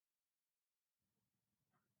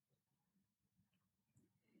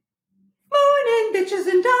bitches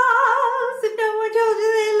and dolls. If no one told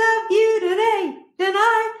you they love you today, then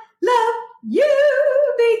I love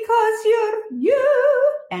you because you're you.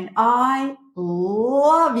 And I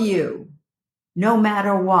love you no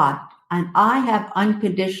matter what. And I have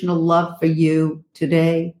unconditional love for you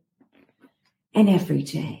today and every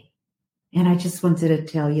day. And I just wanted to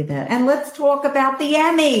tell you that. And let's talk about the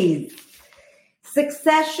Emmys.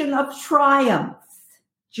 Succession of triumphs.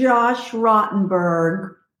 Josh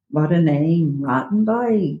Rottenberg. What a name,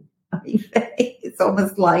 Rottenberg. It's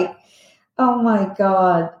almost like, oh my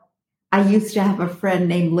God. I used to have a friend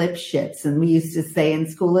named Lipschitz, and we used to say in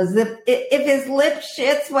school, as if his lip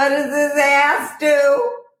shits, what does his ass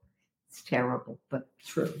do? It's terrible, but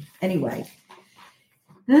true. Anyway.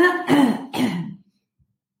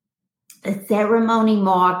 The ceremony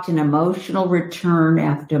marked an emotional return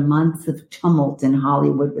after months of tumult in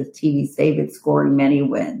Hollywood, with TV's favorite scoring many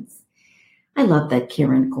wins. I love that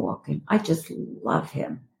Kieran Culkin. I just love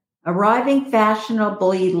him. Arriving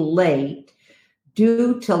fashionably late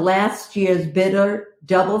due to last year's bitter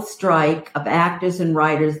double strike of actors and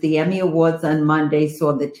writers, the Emmy Awards on Monday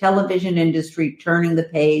saw the television industry turning the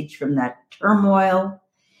page from that turmoil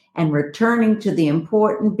and returning to the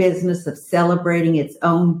important business of celebrating its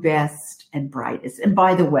own best and brightest. And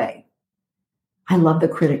by the way, I love the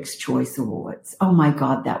Critics' Choice Awards. Oh my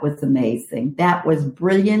God, that was amazing. That was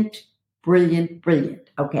brilliant, brilliant, brilliant.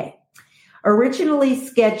 Okay. Originally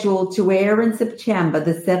scheduled to air in September,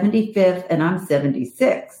 the 75th, and I'm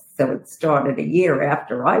 76, so it started a year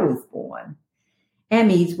after I was born.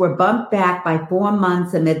 Emmys were bumped back by 4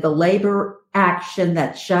 months amid the labor action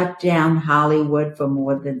that shut down Hollywood for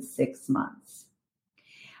more than 6 months.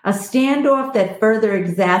 A standoff that further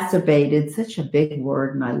exacerbated, such a big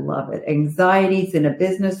word and I love it, anxieties in a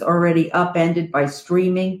business already upended by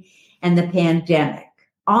streaming and the pandemic.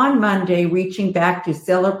 On Monday, reaching back to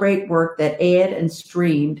celebrate work that aired and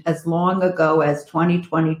streamed as long ago as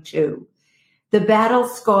 2022, the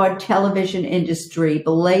battle-scarred television industry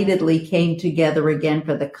belatedly came together again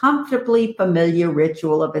for the comfortably familiar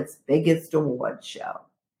ritual of its biggest award show.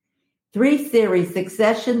 3 series,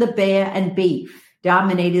 Succession, The Bear, and Beef,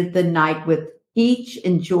 dominated the night, with each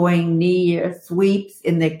enjoying near sweeps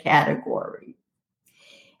in their category.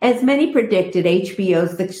 As many predicted,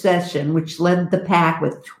 HBO's Succession, which led the pack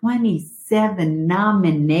with 27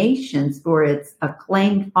 nominations for its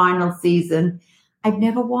acclaimed final season, I've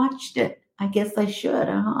never watched it. I guess I should,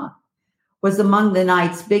 was among the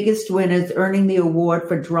night's biggest winners, earning the award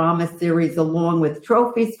for drama series along with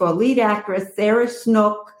trophies for lead actress Sarah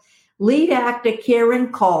Snook, lead actor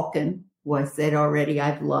Kieran Culkin, who I said already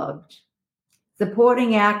I've loved,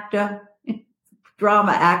 supporting actor,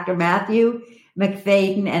 drama actor Matthew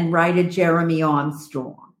McFadden, and writer Jeremy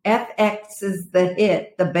Armstrong. FX's The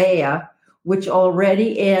Hit, The Bear, which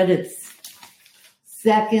already aired its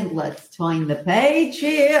second, let's turn the page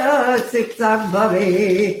here, Zigzag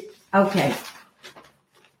Bubby. Okay.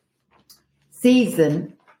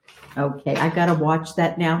 Season, okay, I got to watch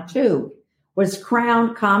that now too, was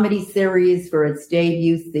crowned comedy series for its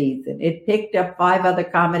debut season. It picked up 5 other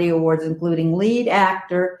comedy awards, including lead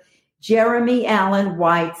actor Jeremy Allen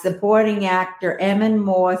White, supporting actor Emin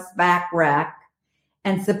Morse-Backrack,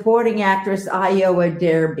 and supporting actress Iowa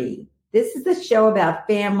Derby. This is a show about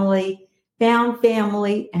family, found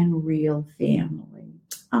family, and real family.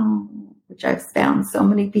 Oh, which I've found so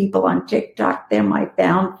many people on TikTok. They're my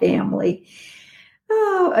found family.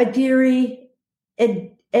 Oh, Edibiri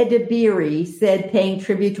said, paying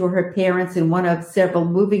tribute to her parents in one of several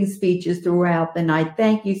moving speeches throughout the night,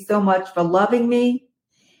 "Thank you so much for loving me,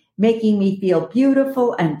 making me feel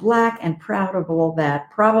beautiful and Black and proud of all that.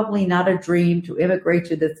 Probably not a dream to immigrate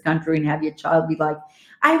to this country and have your child be like,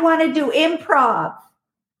 I want to do improv,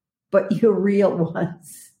 but you're real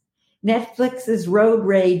ones." Netflix's Road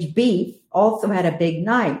Rage Beef also had a big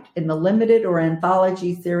night in the limited or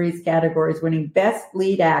anthology series categories, winning Best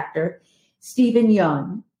Lead Actor Stephen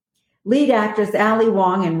Yeun, lead actress Ali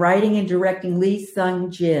Wong, and writing and directing Lee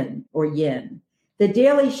Sung-jin or Yin. The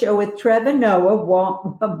Daily Show with Trevor Noah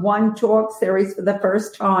won talk series for the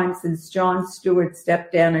first time since Jon Stewart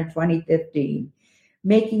stepped down in 2015,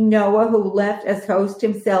 making Noah, who left as host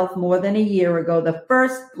himself more than a year ago, the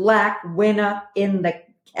first Black winner in the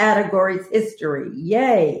category's history.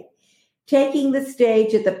 Yay! Taking the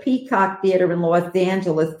stage at the Peacock Theater in Los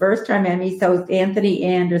Angeles, first-time Emmys host Anthony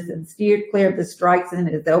Anderson steered clear of the strikes in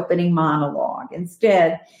his opening monologue.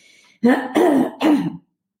 Instead, I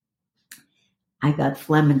got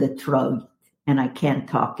phlegm in the throat, and I can't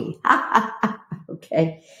talky.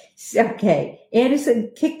 Okay.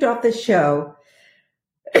 Anderson kicked off the show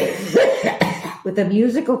with a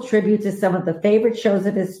musical tribute to some of the favorite shows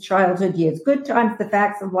of his childhood years, Good Times, The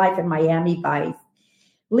Facts of Life, and Miami Vice,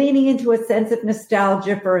 leaning into a sense of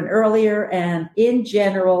nostalgia for an earlier and, in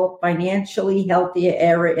general, financially healthier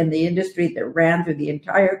era in the industry that ran through the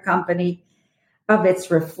entire company of its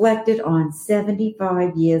reflected on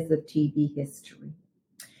 75 years of TV history.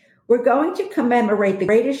 We're going to commemorate the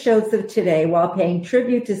greatest shows of today while paying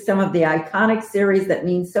tribute to some of the iconic series that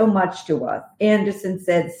mean so much to us. Anderson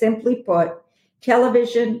said, simply put,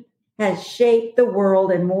 television has shaped the world,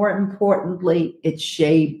 and more importantly, it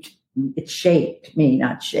shaped me,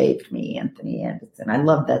 not shaved me, Anthony Anderson. I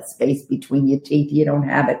love that space between your teeth. You don't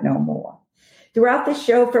have it no more. Throughout the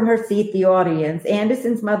show, from her seat, the audience,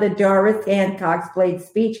 Anderson's mother, Doris Hancock, played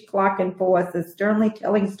speech, clock, and forces, sternly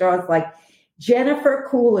telling stars like Jennifer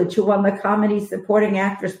Coolidge, who won the Comedy Supporting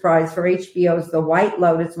Actress Prize for HBO's The White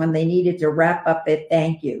Lotus when they needed to wrap up their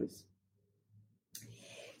thank yous.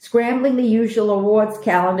 Scrambling the usual awards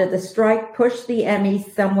calendar, the strike pushed the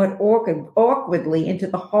Emmys somewhat awkwardly into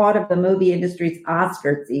the heart of the movie industry's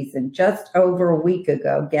Oscar season just over a week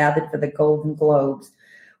ago, gathered for the Golden Globes,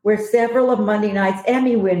 where several of Monday night's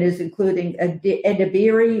Emmy winners, including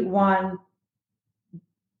Edebiri,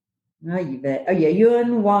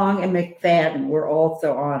 Yuen Wong, and McFadden, were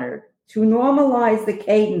also honored. To normalize the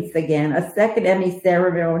cadence again, a second Emmy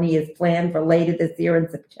ceremony is planned for later this year in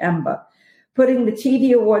September, putting the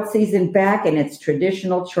TV award season back in its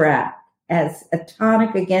traditional track. As a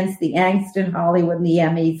tonic against the angst in Hollywood, the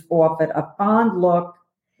Emmys offered a fond look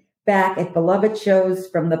back at beloved shows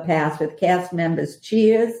from the past with cast members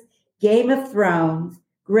Cheers, Game of Thrones,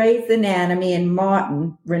 Grey's Anatomy, and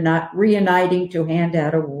Martin reuniting to hand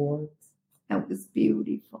out awards. That was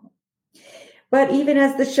beautiful. But even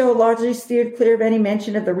as the show largely steered clear of any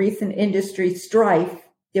mention of the recent industry strife,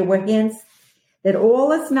 there were hints that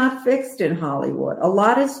all is not fixed in Hollywood. A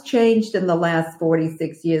lot has changed in the last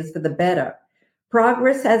 46 years for the better.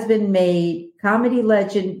 Progress has been made, comedy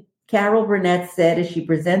legend Carol Burnett said as she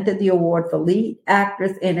presented the award for lead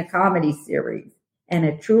actress in a comedy series. And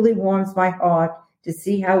it truly warms my heart to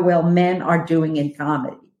see how well men are doing in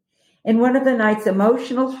comedy. In one of the night's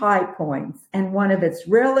emotional high points and one of its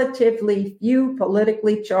relatively few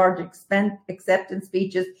politically charged acceptance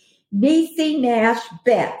speeches, Niecy Nash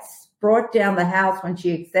Betts brought down the house when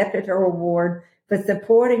she accepted her award for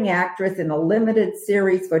supporting actress in a limited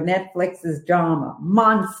series for Netflix's Dahmer,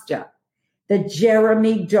 Monster, the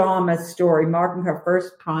Jeremy Dahmer story, marking her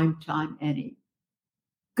first primetime Emmy.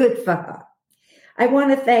 Good for her. I want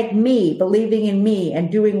to thank me, believing in me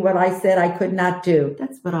and doing what I said I could not do.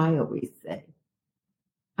 That's what I always say.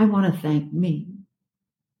 I want to thank me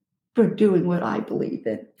for doing what I believe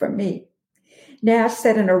in, for me. Nash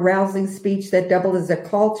said in a rousing speech that doubled as a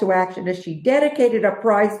call to action as she dedicated a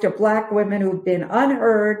prize to Black women who've been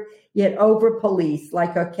unheard yet over-policed,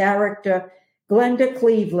 like her character Glenda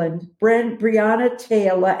Cleveland, Breonna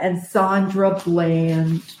Taylor, and Sandra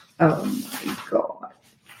Bland. Oh, my God.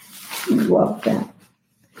 I love that.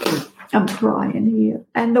 I'm crying here.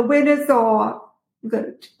 And the winners are, I'm going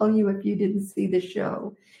to tell you if you didn't see the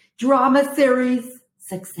show, drama series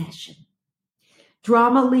Succession.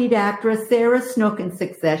 Drama lead actress Sarah Snook in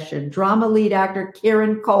Succession. Drama lead actor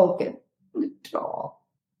Kieran Culkin. Tall.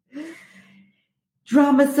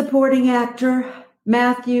 Drama supporting actor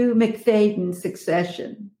Matthew McFadden,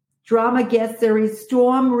 Succession. Drama guest series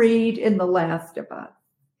Storm Reed in The Last of Us.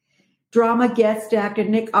 Drama guest actor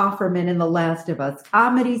Nick Offerman in The Last of Us.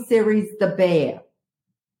 Comedy series The Bear.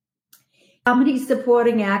 Comedy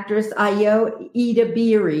supporting actress Ayo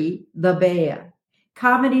Edebiri, The Bear.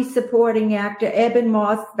 Comedy supporting actor Eben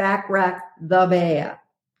Moss Backrack, The Bear.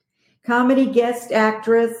 Comedy guest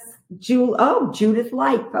actress Judith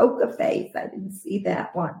Light, Poker Face. I didn't see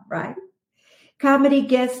that one, right? Comedy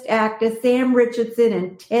guest actor Sam Richardson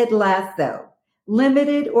and Ted Lasso.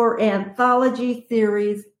 Limited or anthology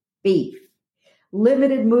series Beef.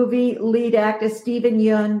 Limited movie lead actor Stephen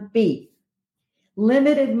Yeun, Beef.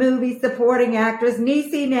 Limited movie supporting actress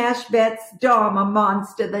Niecy Nash Betts, Dahmer,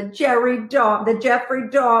 Monster, the Jeffrey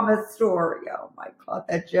Dahmer story. Oh my God,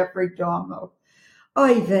 that Jeffrey Dahmer.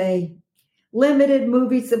 Oy vey. Limited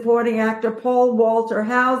movie supporting actor Paul Walter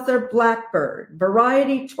Hauser, Blackbird.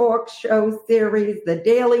 Variety talk show series The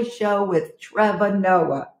Daily Show with Trevor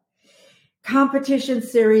Noah. Competition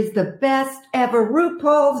series The Best Ever,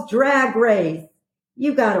 RuPaul's Drag Race.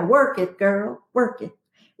 You got to work it, girl. Work it.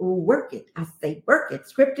 Work it. I say work it.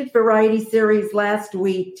 Scripted variety series Last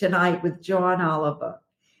Week Tonight with John Oliver.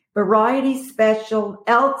 Variety special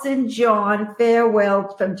Elton John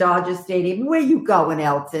farewell from Dodger Stadium. Where you going,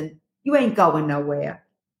 Elton? You ain't going nowhere.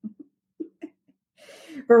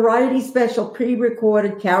 Variety special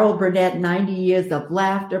pre-recorded Carol Burnett, 90 Years of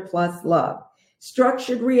Laughter Plus Love.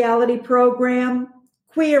 Structured reality program,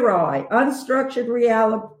 Queer Eye. Unstructured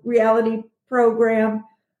reality program,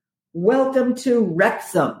 Welcome to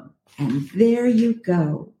Wrexham. And there you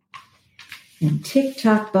go. And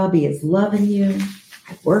TikTok Bubby is loving you.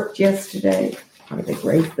 I worked yesterday. By the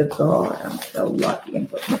grace of God, I'm so lucky. I'm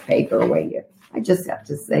putting the paper away here. I just have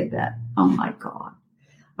to say that. Oh my God.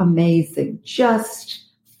 Amazing. Just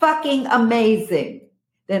fucking amazing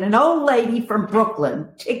that an old lady from Brooklyn,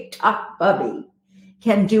 TikTok Bubby,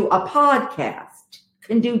 can do a podcast,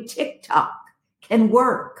 can do TikTok, can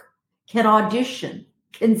work, can audition,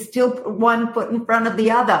 can still put one foot in front of the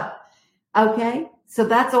other. Okay? So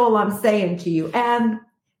that's all I'm saying to you. And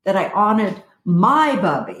that I honored my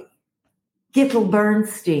Bubby, Gittel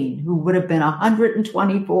Bernstein, who would have been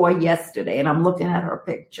 124 yesterday. And I'm looking at her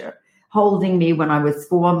picture, holding me when I was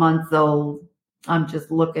 4 months old. I'm just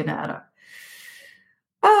looking at her.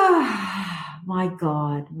 Ah, my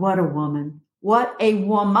God, what a woman. What a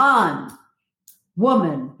woman.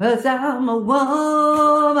 Woman, because I'm a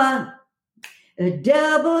woman.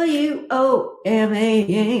 WOMAN.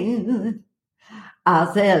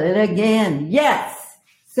 I'll say it again. Yes.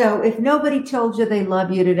 So if nobody told you they love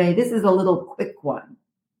you today, this is a little quick one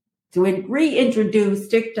to reintroduce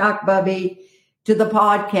TikTok Bubby to the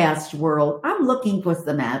podcast world. I'm looking for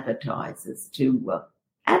some advertisers to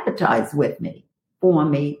advertise with me, for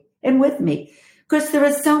me, and with me, because there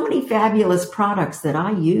are so many fabulous products that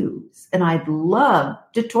I use, and I'd love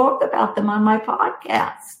to talk about them on my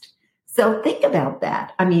podcast. So think about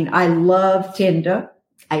that. I mean, I love Tinder.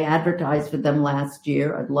 I advertised for them last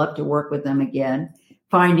year. I'd love to work with them again.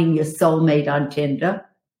 Finding your soulmate on Tinder.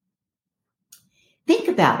 Think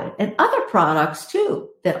about it. And other products too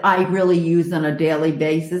that I really use on a daily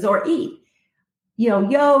basis or eat. You know,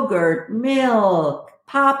 yogurt, milk,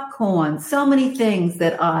 popcorn, so many things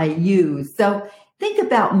that I use. So think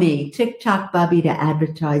about me, TikTok Bubby, to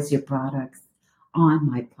advertise your products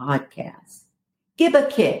on my podcast. Give a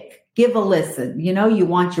kick. Give a listen. You know, you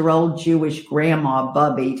want your old Jewish grandma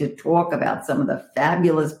Bubby to talk about some of the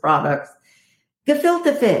fabulous products.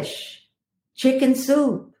 Gefilte fish, chicken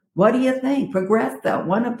soup. What do you think? Progresso,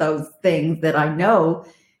 one of those things that I know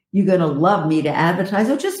you're going to love me to advertise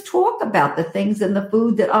or just talk about the things in the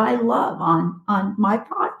food that I love on my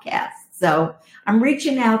podcast. So I'm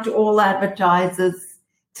reaching out to all advertisers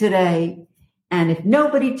today. And if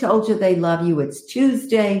nobody told you they love you, it's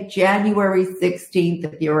Tuesday, January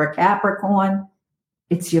 16th. If you're a Capricorn,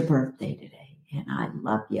 it's your birthday today. And I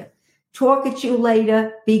love you. Talk at you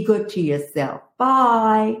later. Be good to yourself.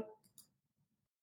 Bye.